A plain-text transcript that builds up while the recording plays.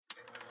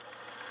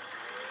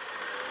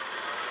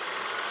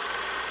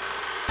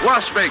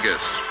Las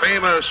Vegas,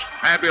 famous,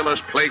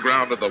 fabulous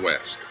playground of the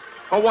West.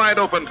 A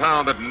wide-open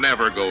town that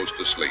never goes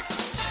to sleep.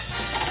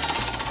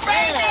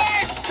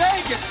 Vegas!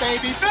 Vegas,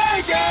 baby,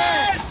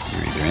 Vegas!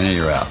 You're either in or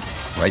you're out.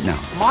 Right now.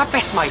 My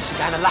best mates are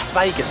going to Las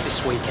Vegas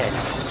this weekend.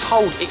 I'm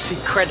told it's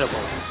incredible.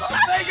 Las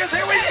Vegas,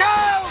 here we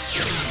go!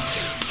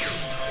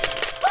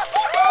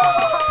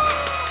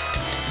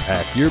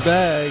 Pack your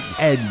bags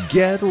and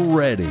get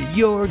ready.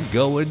 You're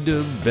going to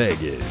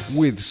Vegas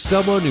with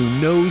someone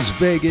who knows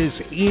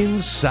Vegas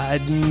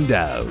inside and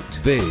out.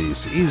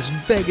 This is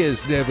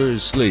Vegas Never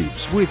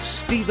Sleeps with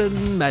Stephen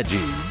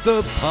Maggi,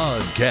 the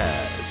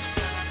podcast.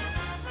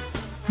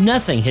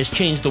 Nothing has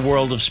changed the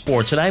world of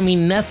sports, and I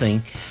mean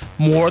nothing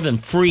more than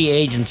free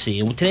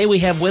agency. And today we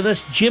have with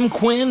us Jim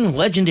Quinn,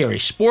 legendary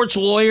sports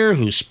lawyer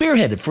who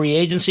spearheaded free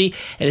agency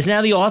and is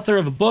now the author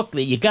of a book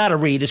that you got to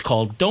read. It's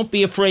called Don't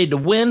Be Afraid to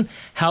Win,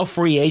 How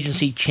Free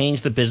Agency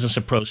Changed the Business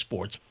of Pro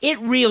Sports. It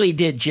really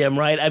did, Jim,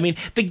 right? I mean,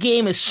 the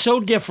game is so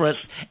different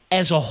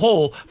as a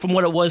whole from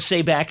what it was,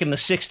 say, back in the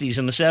 60s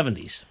and the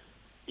 70s.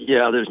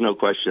 Yeah, there's no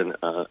question.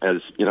 As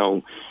you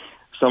know,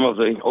 some of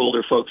the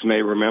older folks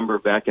may remember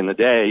back in the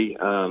day,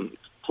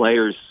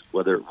 players,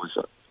 whether it was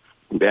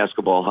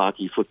basketball,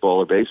 hockey, football,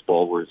 or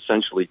baseball, were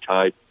essentially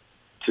tied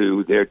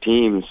to their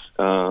teams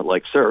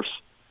like serfs.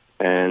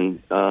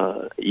 And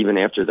even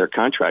after their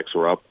contracts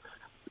were up,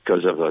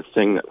 because of a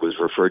thing that was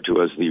referred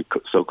to as the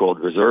so-called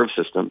reserve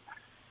system,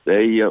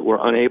 they were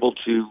unable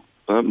to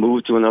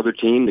move to another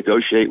team,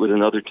 negotiate with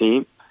another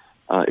team.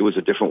 It was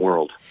a different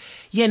world.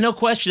 Yeah, no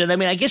question. And I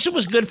mean, I guess it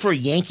was good for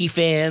Yankee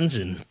fans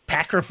and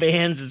Packer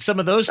fans and some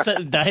of those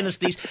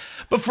dynasties.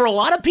 But for a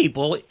lot of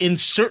people in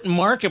certain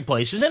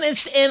marketplaces,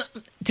 and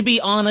to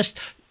be honest,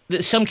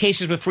 some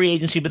cases with free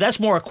agency, but that's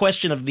more a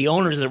question of the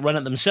owners that run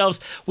it themselves.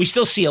 We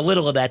still see a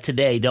little of that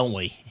today, don't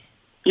we?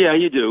 Yeah,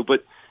 you do.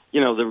 But,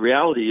 you know, the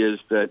reality is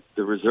that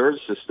the reserve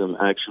system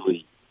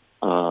actually,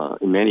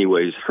 in many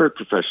ways, hurt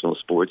professional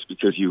sports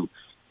because you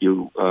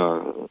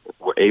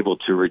were able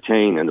to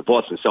retain, and the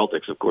Boston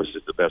Celtics, of course,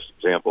 is the best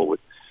example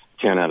with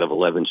 10 out of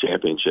 11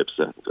 championships.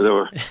 There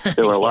were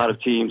a lot of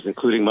teams,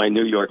 including my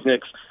New York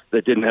Knicks,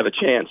 that didn't have a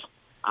chance.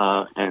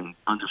 And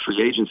under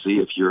free agency,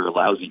 if you're a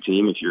lousy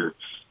team, if you're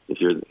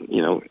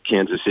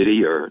Kansas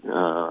City or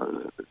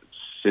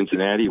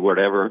Cincinnati,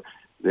 whatever,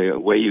 the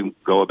way you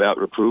go about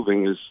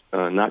recruiting is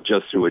not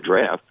just through a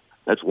draft.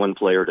 That's one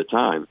player at a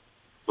time,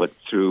 but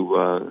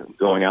through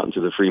going out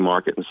into the free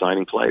market and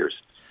signing players.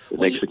 It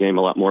makes the game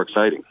a lot more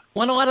exciting.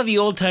 Well, a lot of the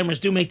old-timers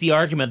do make the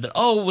argument that,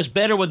 it was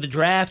better with the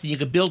draft and you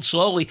could build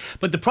slowly.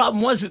 But the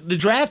problem was that the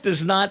draft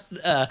is not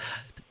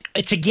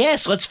it's a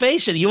guess, let's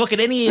face it. You look at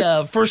any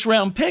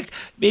first-round pick,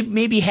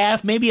 maybe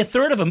half, maybe a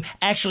third of them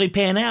actually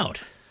pan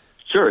out.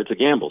 Sure, it's a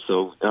gamble.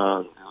 So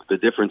the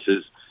difference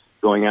is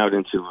going out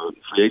into a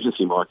free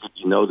agency market,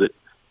 you know that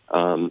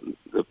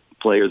the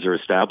players are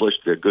established,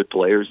 they're good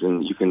players,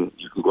 and you can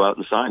go out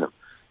and sign them.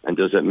 And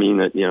does that mean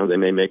that they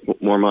may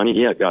make more money?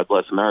 Yeah, God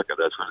bless America.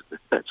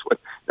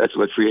 That's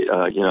what free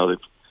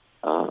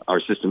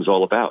our system's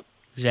all about.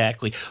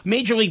 Exactly.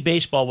 Major League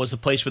Baseball was the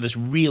place where this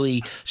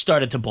really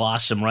started to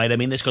blossom, right? I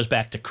mean, this goes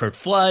back to Curt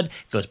Flood,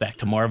 goes back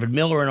to Marvin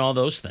Miller, and all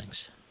those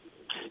things.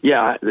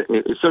 Yeah,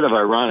 it's sort of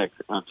ironic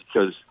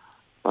because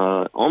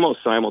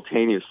almost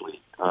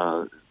simultaneously,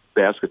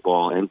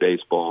 basketball and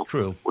baseball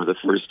were the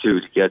first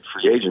two to get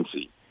free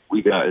agency.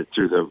 We got it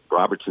through the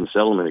Robertson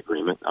Settlement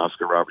Agreement.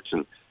 Oscar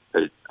Robertson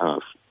had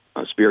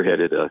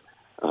spearheaded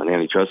an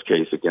antitrust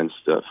case against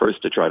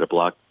first to try to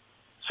block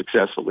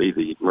successfully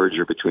the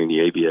merger between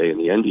the ABA and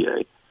the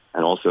NBA,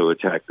 and also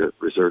attack the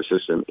reserve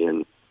system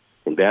in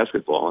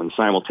basketball. And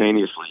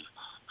simultaneously,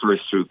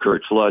 first through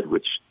Curt Flood,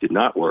 which did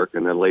not work,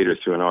 and then later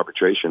through an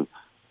arbitration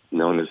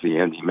known as the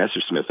Andy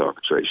Messersmith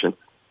arbitration,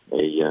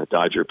 a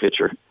Dodger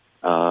pitcher,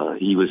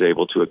 he was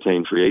able to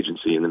obtain free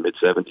agency in the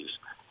mid-'70s,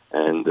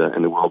 and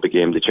the world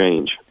began to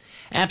change.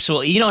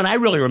 Absolutely. And I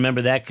really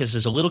remember that because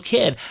as a little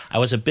kid, I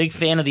was a big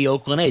fan of the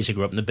Oakland A's. I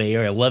grew up in the Bay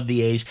Area. I loved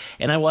the A's.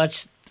 And I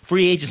watched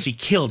free agency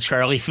kill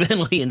Charlie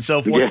Finley and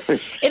so forth. Yeah.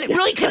 And it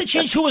really kind of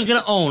changed who was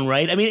going to own,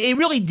 right? I mean, it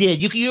really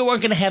did. You weren't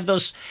going to have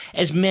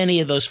as many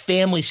of those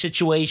family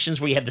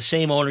situations where you have the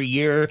same owner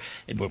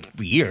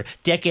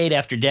decade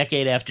after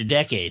decade after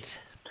decade.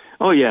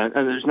 Oh, yeah.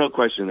 And there's no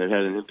question that it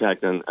had an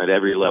impact at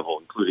every level,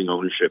 including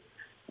ownership.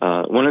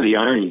 One of the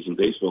ironies in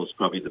baseball is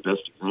probably the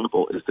best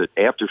example is that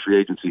after free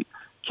agency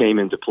came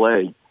into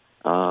play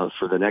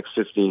for the next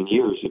 15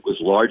 years, it was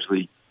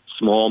largely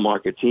small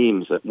market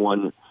teams that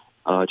won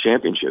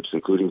championships,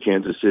 including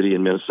Kansas City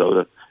and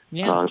Minnesota,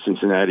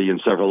 Cincinnati,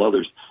 and several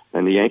others.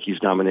 And the Yankees'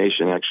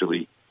 domination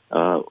actually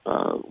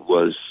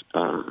was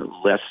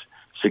less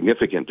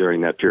significant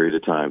during that period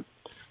of time.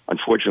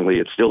 Unfortunately,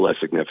 it's still less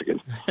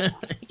significant.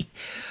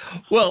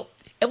 Well,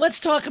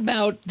 let's talk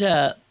about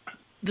the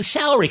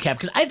salary cap,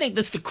 because I think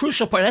that's the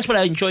crucial part. That's what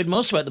I enjoyed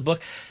most about the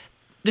book.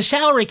 The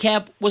salary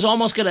cap was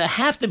almost going to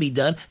have to be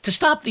done to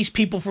stop these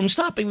people from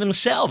stopping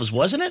themselves,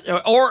 wasn't it?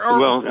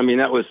 Well, I mean,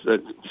 that was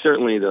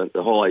certainly the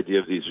whole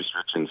idea of these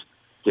restrictions.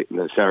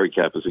 The salary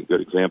cap is a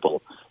good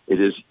example. It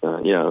is,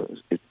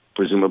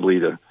 presumably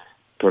to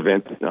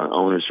prevent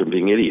owners from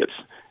being idiots.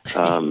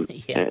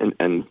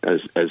 And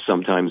as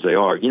sometimes they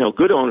are.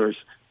 Good owners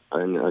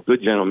and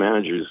good general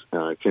managers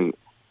can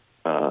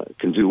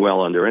do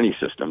well under any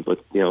system,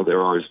 but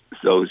there are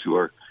those who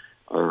are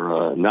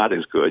not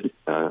as good.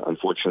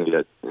 Unfortunately,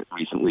 that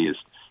recently is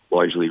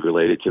largely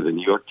related to the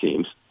New York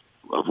teams,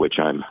 of which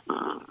I'm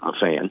a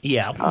fan.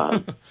 Yeah.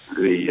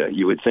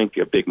 You would think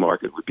a big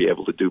market would be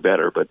able to do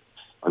better, but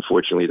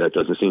unfortunately, that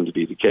doesn't seem to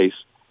be the case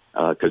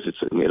because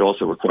it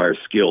also requires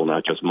skill,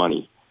 not just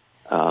money.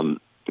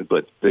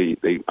 But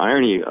the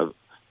irony of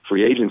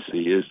free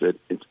agency is that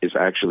it's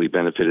actually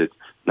benefited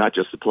not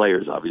just the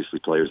players. Obviously,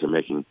 players are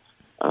making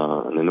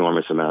an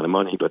enormous amount of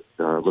money, but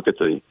look at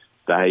the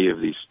value of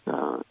these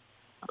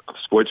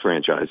sports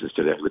franchises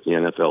today, with the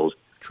NFL's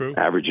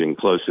averaging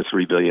close to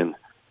 $3 billion.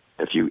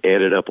 If you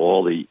added up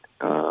all the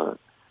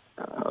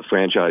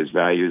franchise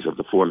values of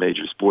the four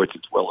major sports,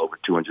 it's well over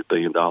 $200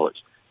 billion.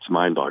 It's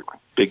mind-boggling.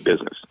 Big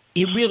business.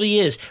 It really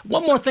is.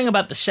 One more thing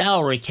about the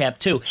salary cap,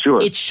 too. Sure.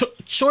 It's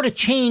sort of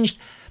changed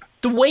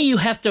the way you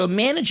have to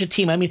manage a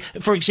team. I mean,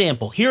 for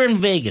example, here in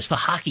Vegas, the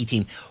hockey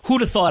team,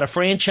 who'd have thought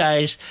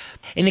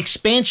an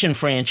expansion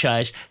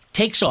franchise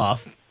takes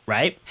off,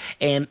 right?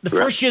 And the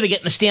first year they get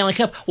in the Stanley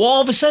Cup, well,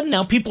 all of a sudden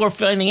now people are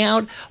finding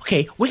out,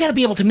 okay, we got to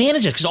be able to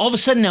manage it because all of a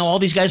sudden now all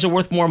these guys are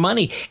worth more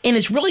money. And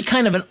it's really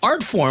kind of an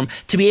art form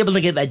to be able to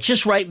get that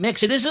just right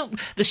mix. It isn't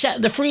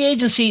the free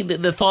agency.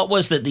 The thought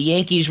was that the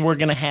Yankees were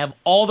going to have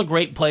all the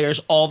great players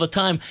all the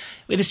time.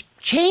 It has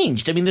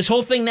changed. I mean, this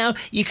whole thing now,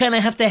 you kind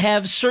of have to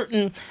have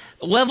certain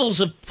levels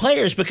of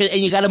players and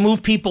you got to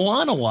move people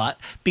on a lot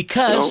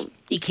because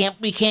we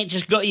can't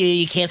just go,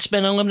 you can't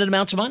spend unlimited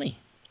amounts of money.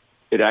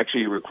 It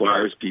actually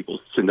requires people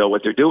to know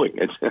what they're doing.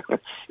 It's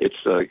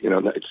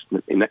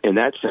in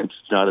that sense,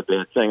 it's not a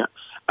bad thing.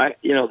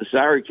 The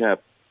salary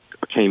cap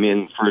came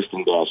in first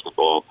in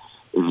basketball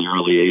in the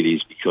early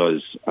 '80s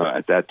because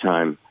at that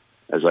time,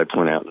 as I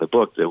point out in the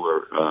book, there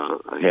were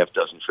a half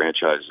dozen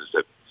franchises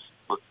that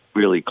were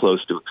really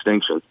close to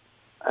extinction,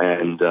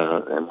 and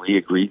we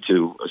agreed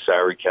to a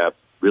salary cap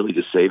really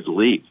to save the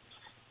league,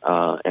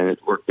 and it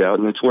worked out,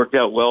 and it's worked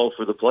out well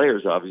for the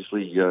players,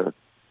 obviously.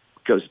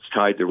 Because it's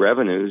tied to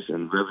revenues,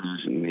 and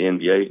revenues in the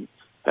NBA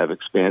have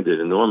expanded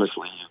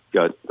enormously.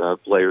 You've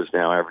got players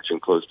now averaging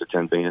close to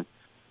 $10 billion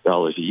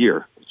a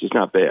year, which is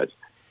not bad.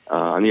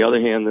 On the other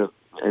hand, the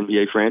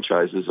NBA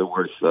franchises are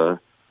worth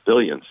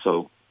billions,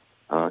 so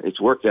it's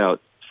worked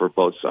out for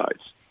both sides.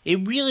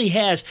 It really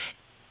has.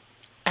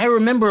 I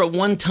remember at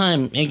one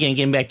time, again,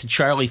 getting back to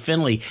Charlie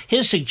Finley,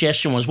 his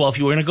suggestion was, well, if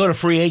you were going to go to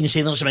free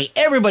agency, let's make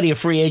everybody a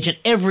free agent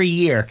every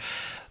year.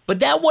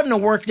 But that wouldn't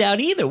have worked out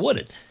either, would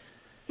it?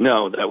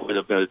 No, that would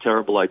have been a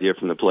terrible idea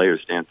from the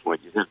player's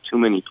standpoint. You have too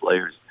many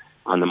players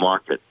on the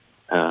market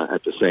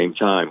at the same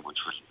time, which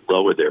would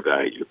lower their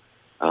value.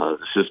 The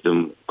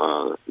systems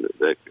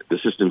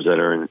that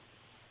are in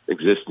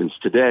existence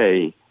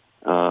today,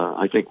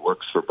 I think,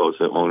 works for both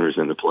the owners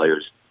and the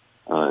players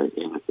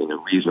in a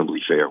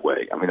reasonably fair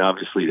way. I mean,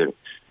 obviously,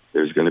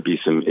 there's going to be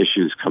some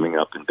issues coming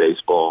up in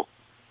baseball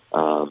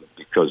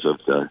because of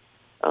the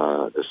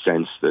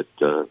sense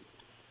that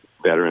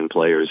veteran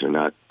players are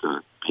not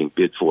being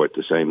bid for at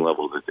the same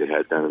level that they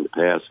had done in the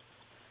past.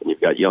 And you've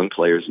got young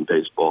players in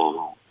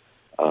baseball,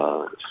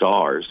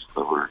 stars,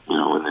 who are,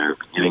 and they're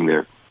beginning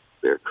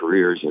their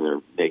careers and they're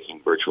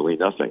making virtually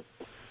nothing.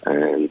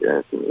 And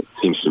it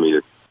seems to me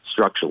that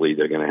structurally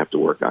they're going to have to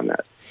work on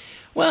that.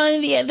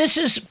 Well, yeah, this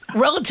is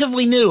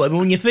relatively new. I mean,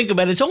 when you think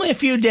about it, it's only a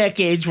few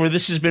decades where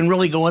this has been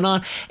really going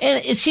on.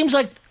 And it seems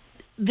like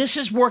this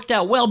has worked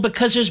out well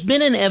because there's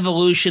been an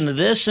evolution of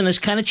this and has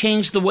kind of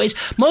changed the ways.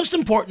 Most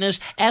important is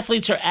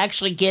athletes are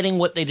actually getting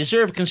what they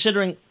deserve,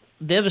 considering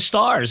they're the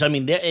stars. I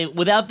mean,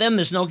 without them,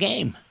 there's no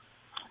game.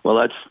 Well,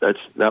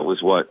 that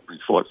was what we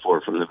fought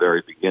for from the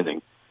very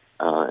beginning,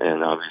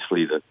 and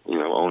obviously the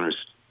owners,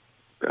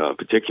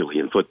 particularly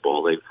in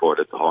football, they fought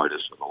it the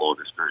hardest for the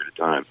longest period of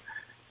time.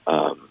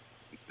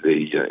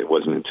 It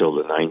wasn't until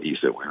the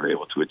 '90s that we were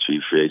able to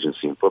achieve free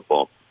agency in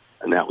football.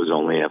 And that was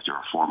only after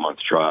a 4-month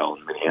trial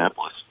in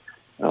Minneapolis,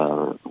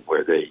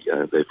 where they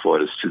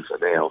fought us tooth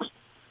and nails.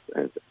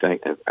 And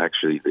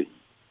actually, the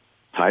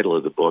title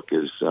of the book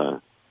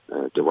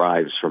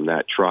derives from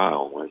that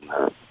trial when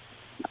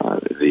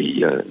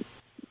the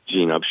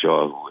Gene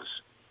Upshaw, who was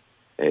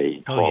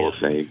a Hall of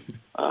Fame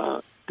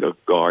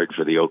guard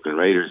for the Oakland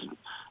Raiders, and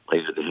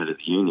later the head of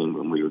the union,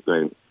 when we were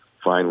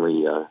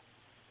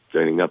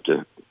getting up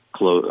to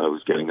close, I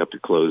was getting up to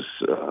close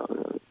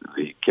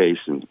the case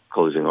and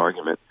closing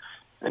argument.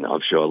 And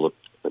Upshaw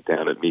looked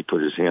down at me,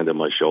 put his hand on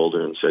my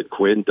shoulder, and said,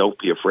 "Quinn, don't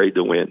be afraid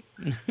to win."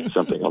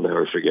 Something I'll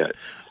never forget.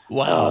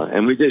 Wow.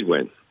 And we did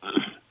win.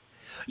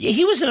 Yeah,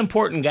 he was an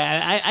important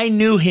guy. I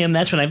knew him.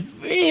 That's when I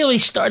really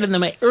started in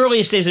my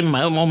earliest days, in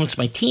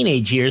my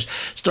teenage years,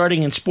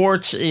 starting in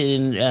sports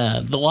in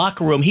the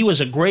locker room. He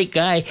was a great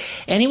guy.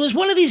 And he was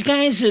one of these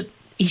guys that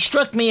he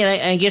struck me, and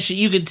I guess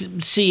you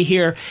could see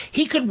here,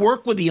 he could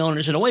work with the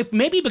owners in a way,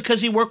 maybe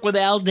because he worked with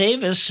Al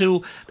Davis,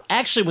 who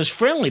actually was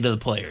friendly to the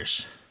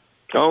players.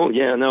 Oh,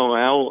 yeah, no,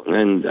 Al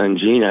and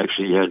Gene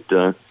actually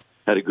had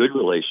had a good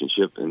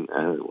relationship, and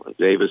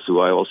Davis, who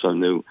I also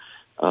knew,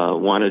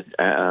 wanted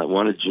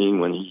Gene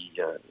when he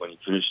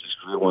finished his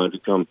career, wanted to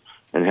come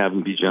and have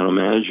him be general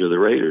manager of the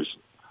Raiders.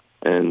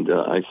 And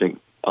I think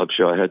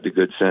Upshaw had the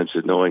good sense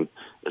of knowing,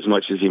 as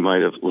much as he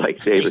might have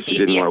liked Davis, he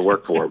didn't want to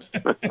work for him.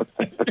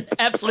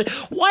 Absolutely.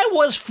 Why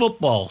was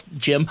football,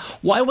 Jim?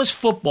 Why was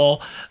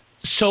football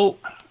so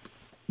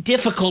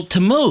difficult to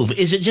move?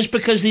 Is it just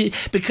because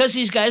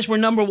these guys were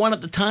number one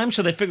at the time,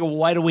 so they figured, well,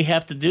 why do we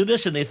have to do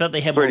this? And they thought they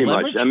had pretty more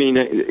leverage? much. I mean,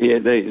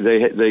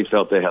 they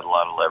felt they had a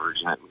lot of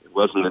leverage, and it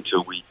wasn't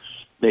until we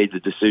made the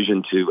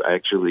decision to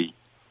actually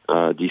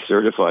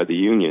decertify the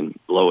union,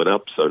 blow it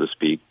up, so to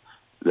speak,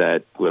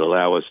 that would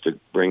allow us to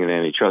bring an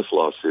antitrust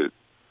lawsuit.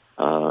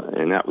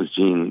 And that was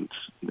Gene's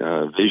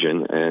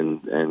vision,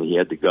 and he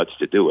had the guts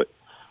to do it.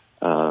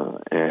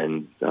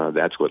 And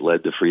that's what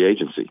led to free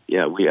agency.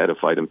 Yeah, we had to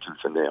fight him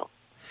tooth and nail.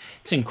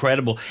 It's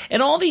incredible.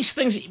 And all these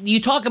things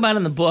you talk about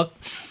in the book,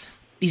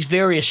 these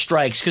various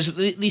strikes, because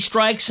these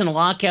strikes and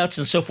lockouts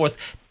and so forth,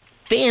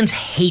 fans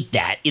hate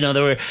that.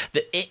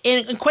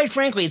 And quite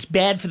frankly, it's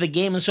bad for the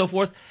game and so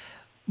forth.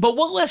 But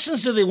what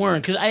lessons do they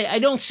learn? Because I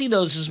don't see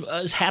those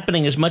as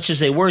happening as much as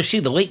they were. See,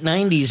 the late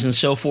 90s and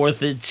so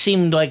forth, it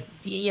seemed like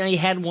you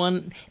had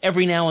one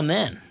every now and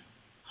then.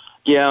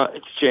 Yeah,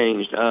 it's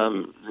changed.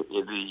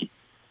 The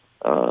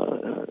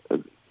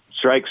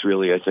strikes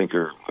really, I think,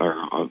 are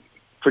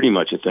pretty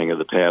much a thing of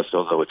the past,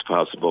 although it's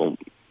possible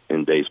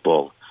in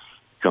baseball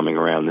coming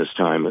around this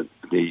time.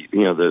 The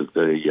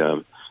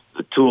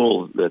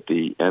tool that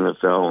the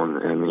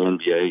NFL and the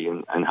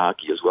NBA and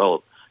hockey as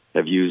well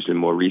have used in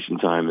more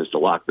recent time is to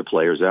lock the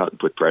players out and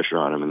put pressure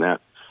on them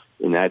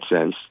in that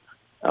sense.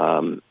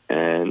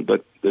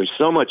 But there's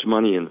so much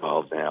money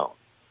involved now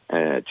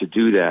to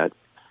do that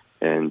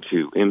and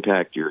to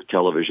impact your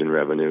television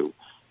revenue.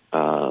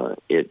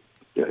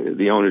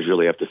 The owners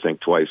really have to think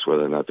twice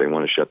whether or not they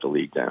want to shut the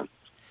league down.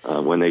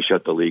 When they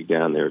shut the league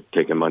down, they're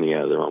taking money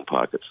out of their own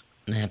pockets.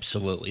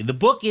 Absolutely. The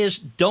book is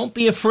Don't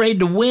Be Afraid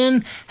to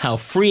Win, How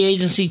Free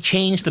Agency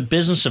Changed the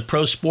Business of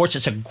Pro Sports.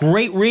 It's a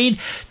great read.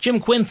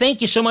 Jim Quinn,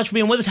 thank you so much for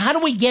being with us. How do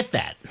we get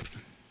that?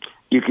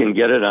 You can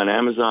get it on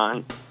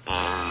Amazon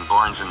and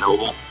Barnes &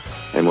 Noble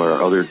and where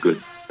other good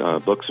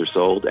books are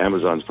sold.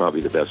 Amazon's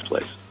probably the best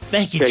place.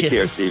 Thank you, Jim. Take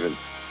care, Stephen.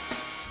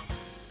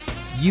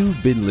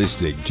 You've been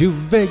listening to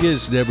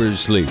Vegas Never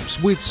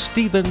Sleeps with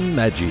Stephen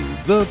Maggi,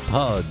 the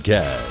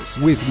podcast,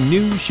 with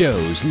new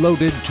shows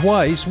loaded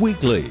twice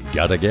weekly.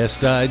 Got a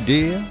guest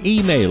idea?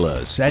 Email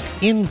us at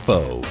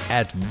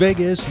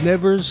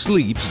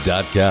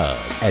info@vegasneversleeps.com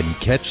and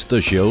catch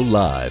the show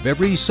live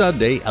every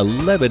Sunday,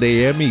 11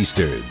 a.m.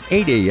 Eastern,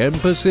 8 a.m.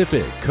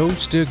 Pacific,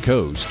 coast to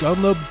coast on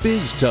the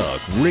Biz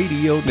Talk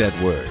Radio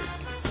Network.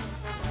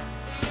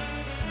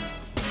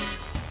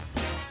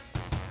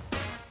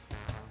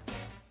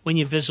 When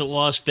you visit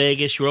Las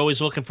Vegas, you're always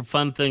looking for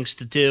fun things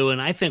to do,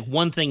 and I think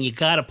one thing you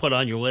got to put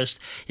on your list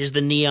is the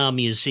Neon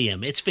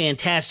Museum. It's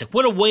fantastic.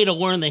 What a way to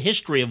learn the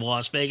history of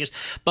Las Vegas,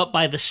 but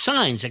by the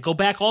signs that go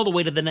back all the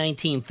way to the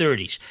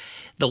 1930s.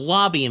 The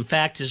lobby, in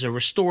fact, is a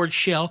restored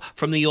shell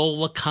from the old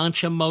La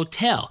Concha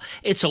Motel.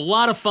 It's a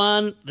lot of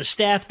fun. The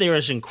staff there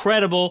is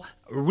incredible.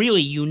 A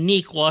really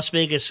unique Las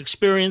Vegas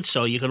experience,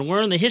 so you can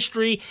learn the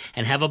history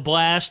and have a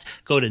blast.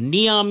 Go to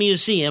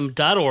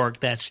neonmuseum.org.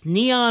 That's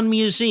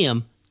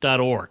neonmuseum.org.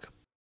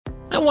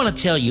 I want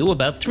to tell you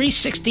about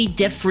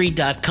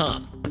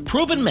 360debtfree.com, a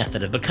proven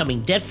method of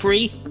becoming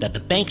debt-free that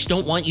the banks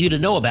don't want you to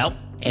know about.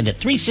 And at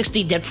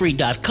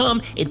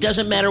 360debtfree.com, it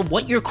doesn't matter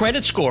what your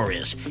credit score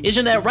is.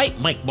 Isn't that right,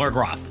 Mike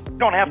Margroff? You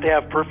don't have to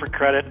have perfect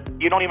credit.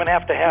 You don't even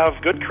have to have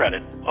good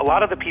credit. A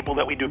lot of the people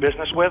that we do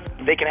business with,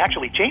 they can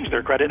actually change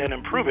their credit and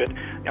improve it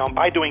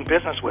by doing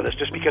business with us,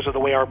 just because of the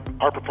way our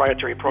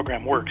proprietary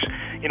program works.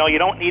 You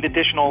don't need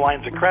additional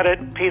lines of credit.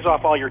 It pays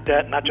off all your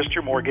debt, not just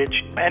your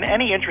mortgage. And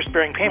any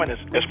interest-bearing payment,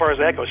 as far as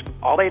that goes,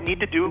 all they need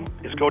to do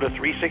is go to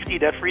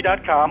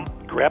 360debtfree.com,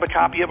 grab a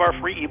copy of our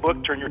free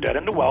ebook, Turn Your Debt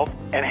into Wealth,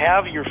 and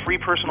have your free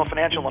personal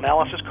financial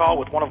analysis call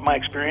with one of my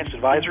experienced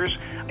advisors.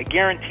 I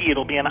guarantee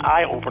it'll be an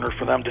eye-opener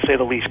for them, to say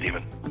the least, Stephen.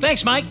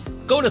 Thanks, Mike.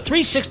 Go to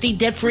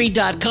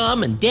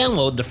 360debtfree.com and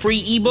download the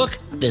free ebook,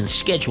 then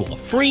schedule a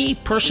free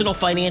personal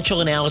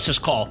financial analysis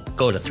call.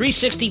 Go to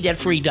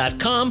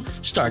 360debtfree.com,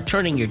 start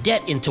turning your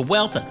debt into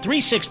wealth at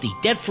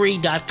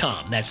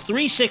 360debtfree.com. That's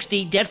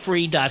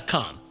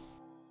 360debtfree.com.